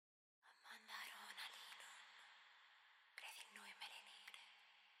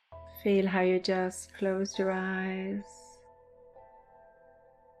Feel how you just close your eyes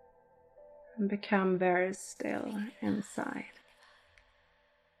and become very still inside.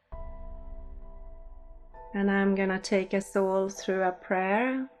 And I'm gonna take us all through a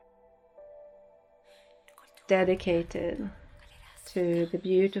prayer dedicated to the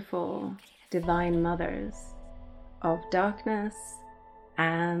beautiful divine mothers of darkness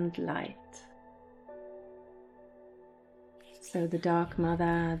and light. So the dark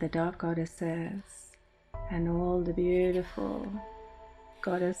mother, the dark goddesses, and all the beautiful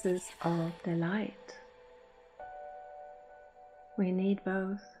goddesses of the light. We need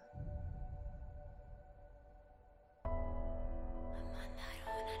both.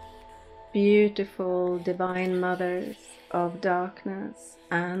 Beautiful divine mothers of darkness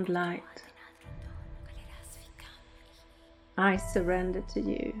and light, I surrender to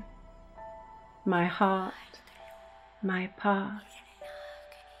you my heart, my path,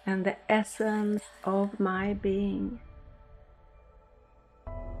 and the essence of my being.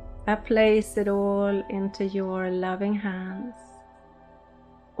 I place it all into your loving hands,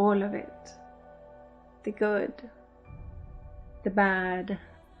 all of it, the good, the bad,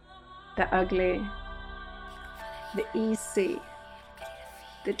 the ugly, the easy,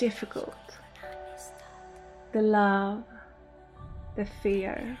 the difficult, the love, the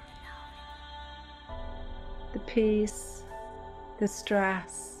fear, the peace, the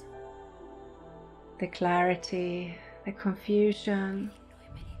stress, the clarity, the confusion,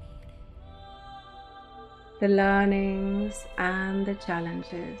 the learnings and the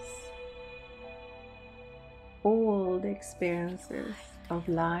challenges, all the experiences of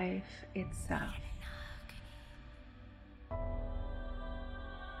life itself.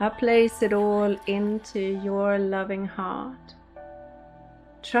 I place it all into your loving heart,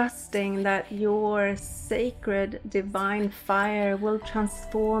 trusting that your sacred divine fire will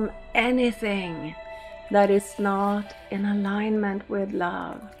transform anything that is not in alignment with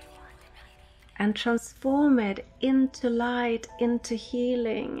love, and transform it into light, into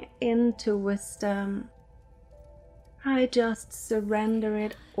healing, into wisdom. I just surrender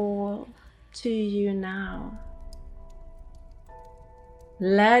it all to you now.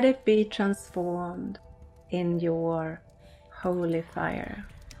 Let it be transformed in your holy fire.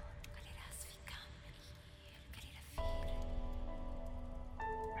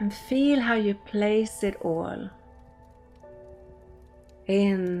 And feel how you place it all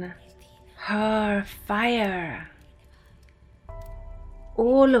in her fire.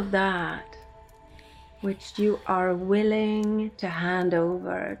 All of that which you are willing to hand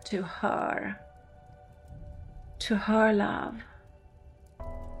over to her love,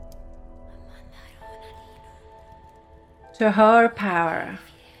 to her power,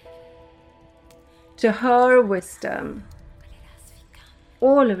 to her wisdom,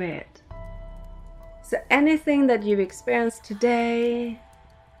 all of it. So anything that you've experienced today,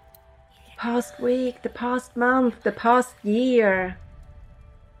 the past week, the past month, the past year,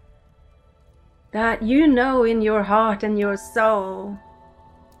 that you know in your heart and your soul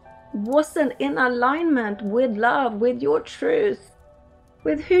wasn't in alignment with love, with your truth,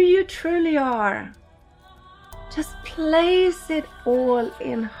 with who you truly are. Just place it all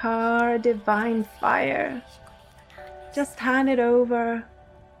in her divine fire. Just hand it over.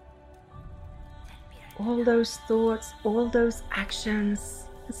 All those thoughts, all those actions.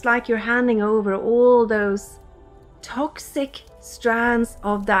 It's like you're handing over all those toxic strands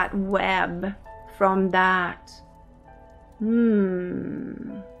of that web from that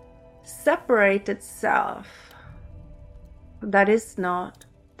separated self that is not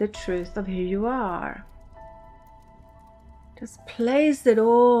the truth of who you are. Just place it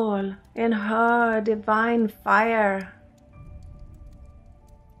all in her divine fire.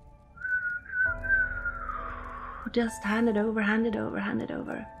 Just hand it over, hand it over, hand it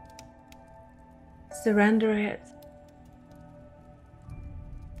over. Surrender it.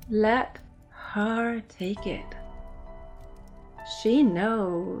 Let her take it. She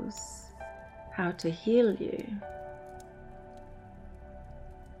knows how to heal you.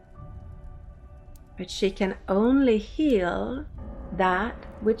 But she can only heal that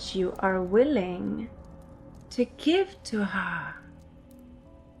which you are willing to give to her.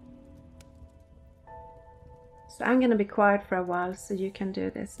 So I'm going to be quiet for a while so you can do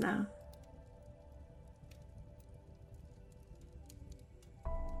this now.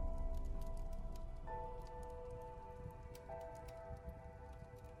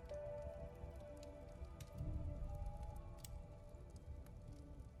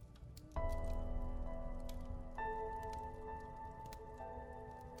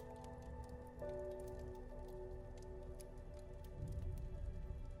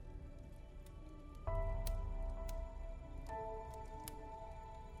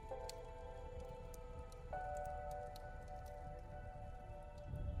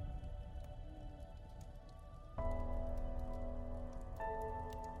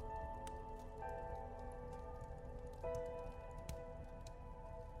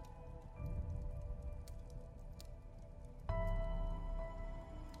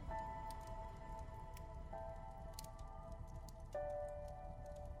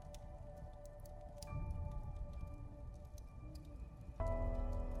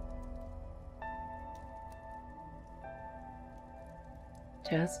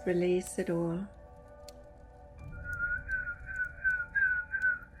 Just release it all.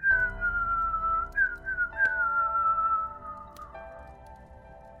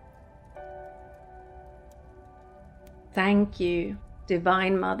 Thank you,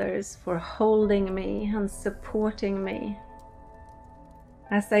 Divine Mothers, for holding me and supporting me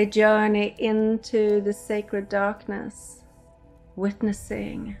as I journey into the sacred darkness,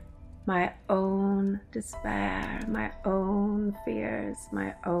 witnessing my own despair, my own fears,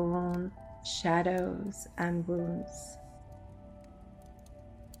 my own shadows and wounds.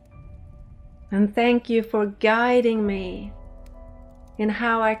 And thank you for guiding me in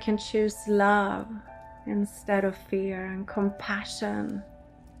how I can choose love instead of fear, and compassion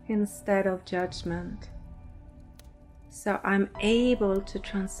instead of judgment. So I'm able to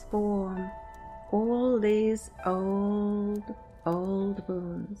transform all these old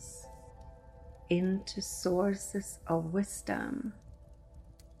wounds into sources of wisdom,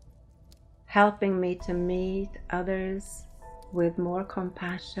 helping me to meet others with more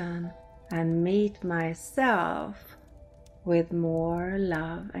compassion and meet myself with more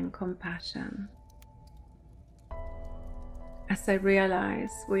love and compassion. As I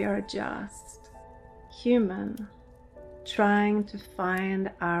realize we are just human, trying to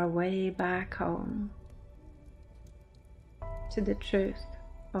find our way back home to the truth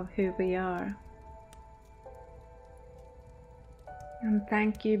of who we are. And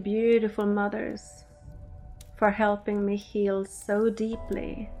thank you, beautiful mothers, for helping me heal so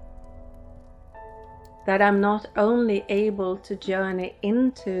deeply that I'm not only able to journey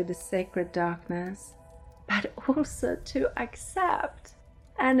into the sacred darkness, but also to accept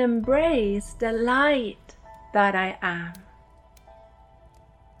and embrace the light that I am.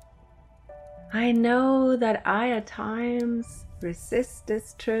 I know that I at times resist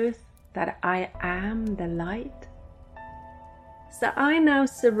this truth that I am the light. So I now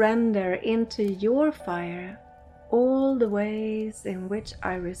surrender into your fire all the ways in which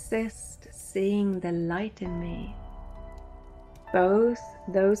I resist seeing the light in me. Both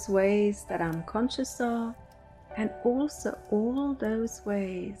those ways that I'm conscious of, and also all those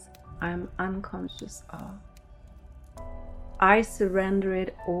ways I'm unconscious of. I surrender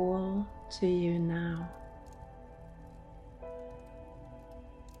it all to you now.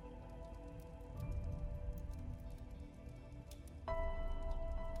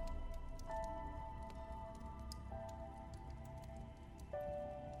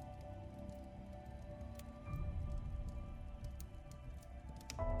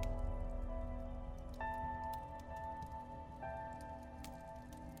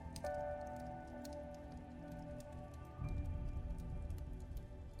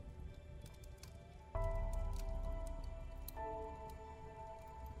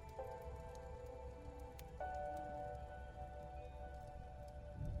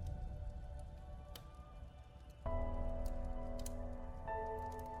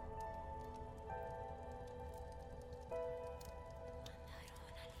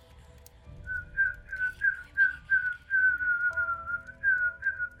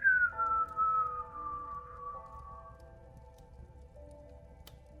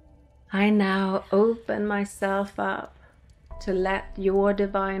 I now open myself up to let your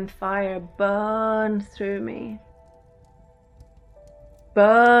divine fire burn through me.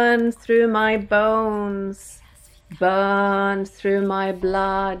 Burn through my bones, burn through my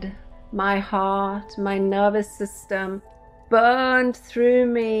blood, my heart, my nervous system, burn through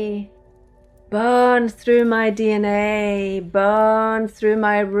me, burn through my DNA, burn through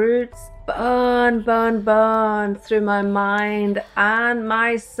my roots, burn through my mind and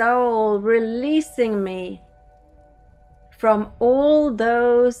my soul, releasing me from all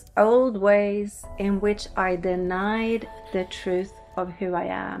those old ways in which I denied the truth of who I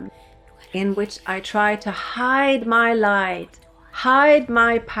am, in which I try to hide my light, hide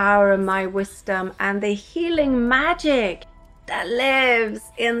my power, my wisdom, and the healing magic that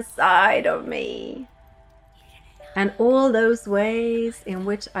lives inside of me. And all those ways in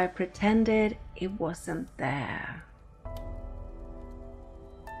which I pretended it wasn't there.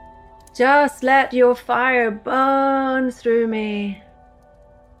 Just let your fire burn through me,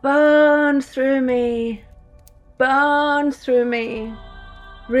 burn through me, burn through me,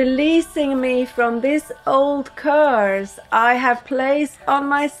 releasing me from this old curse I have placed on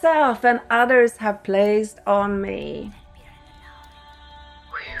myself and others have placed on me.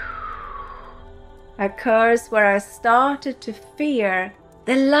 A curse where I started to fear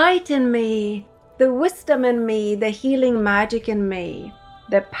the light in me, the wisdom in me, the healing magic in me,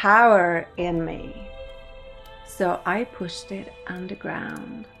 the power in me. So I pushed it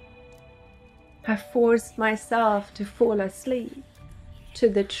underground. I forced myself to fall asleep, to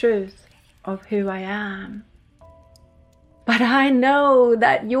the truth of who I am. But I know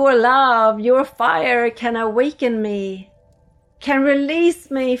that your love, your fire can awaken me, can release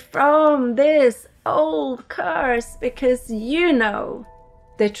me from this old curse, because you know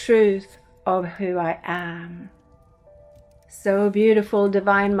the truth of who I am. So beautiful,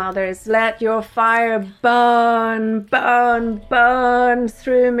 Divine Mothers, let your fire burn, burn, burn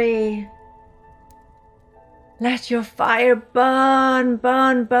through me. Let your fire burn,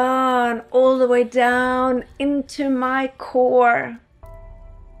 burn, burn all the way down into my core,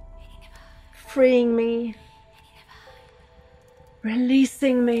 freeing me,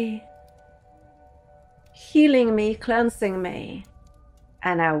 releasing me, healing me, cleansing me,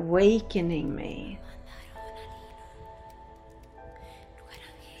 and awakening me.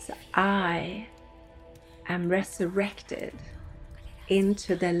 So I am resurrected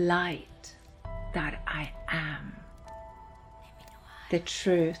into the light that I am, the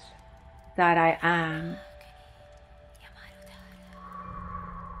truth that I am.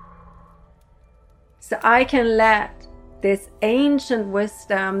 So I can let this ancient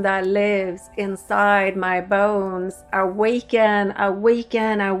wisdom that lives inside my bones awaken,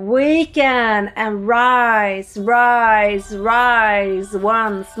 awaken, awaken, and rise, rise, rise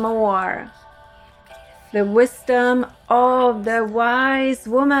once more. The wisdom of the wise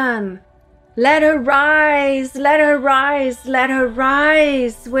woman. Let her rise, let her rise, let her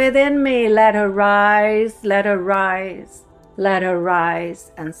rise within me. Let her rise, let her rise, let her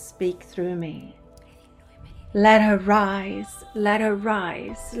rise and speak through me. Let her rise, let her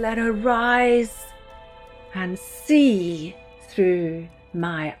rise, let her rise and see through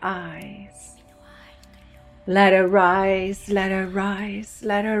my eyes. Let her rise, let her rise,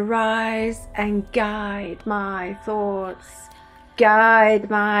 let her rise and guide my thoughts, guide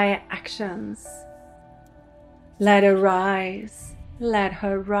my actions. Let her rise, let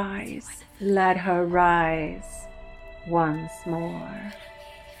her rise, let her rise once more.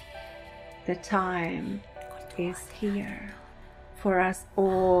 The time is here for us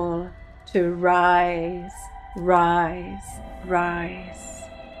all to rise, rise, rise.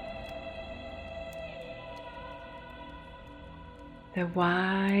 The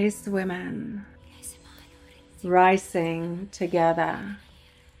wise women rising together,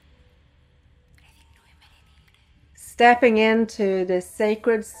 stepping into the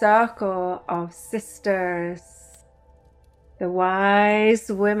sacred circle of sisters, the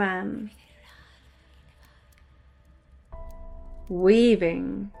wise women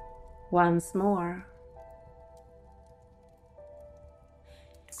weaving once more.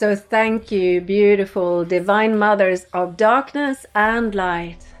 So thank you, beautiful Divine Mothers of darkness and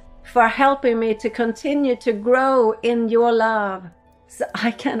light, for helping me to continue to grow in your love, so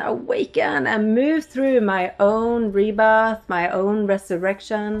I can awaken and move through my own rebirth, my own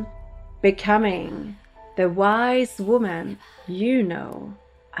resurrection, becoming the wise woman you know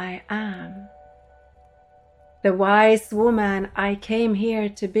I am. The wise woman I came here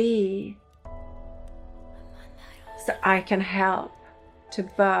to be, so I can help to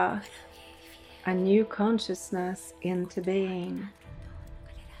birth a new consciousness into being.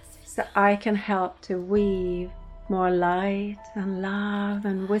 So I can help to weave more light and love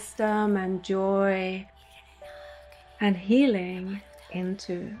and wisdom and joy and healing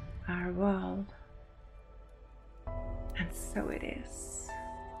into our world. And so it is.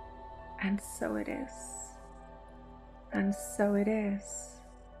 And so it is. And so it is.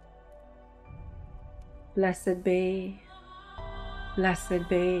 Blessed be. Blessed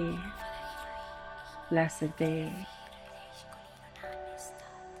be. Blessed be.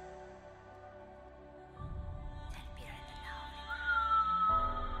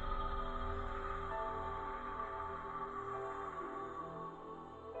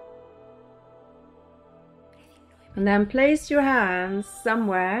 And then place your hands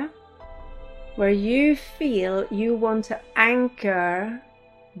somewhere where you feel you want to anchor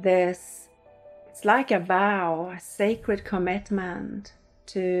this. It's like a vow, a sacred commitment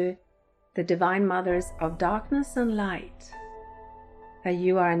to the Divine Mothers of darkness and light, that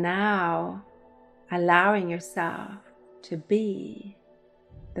you are now allowing yourself to be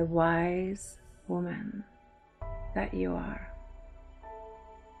the wise woman that you are.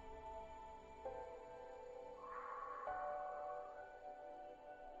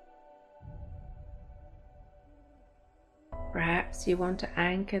 Perhaps you want to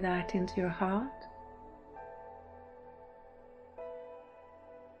anchor that into your heart.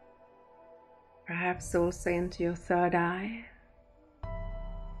 Perhaps also into your third eye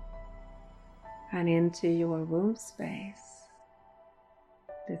and into your womb space.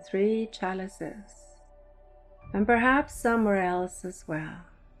 The three chalices and perhaps somewhere else as well.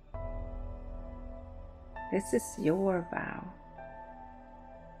 This is your vow.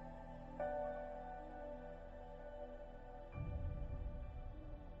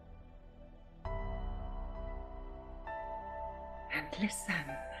 And listen,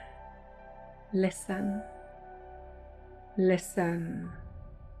 listen, listen.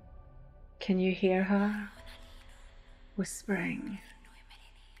 Can you hear her whispering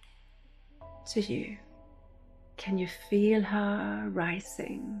to you? Can you feel her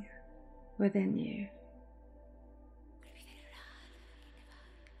rising within you?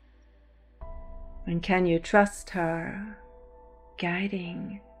 And can you trust her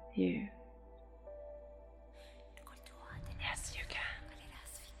guiding you? Yes, you can.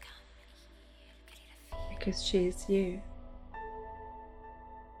 Because she is you.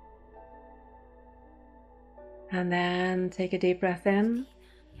 And then take a deep breath in.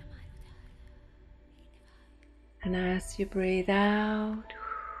 And as you breathe out,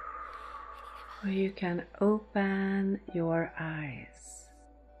 you can open your eyes,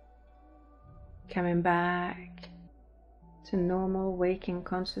 coming back to normal waking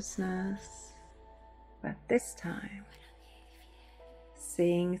consciousness, but this time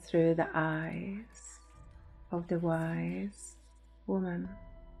seeing through the eyes of the wise woman.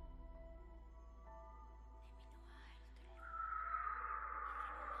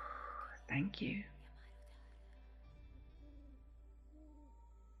 Thank you.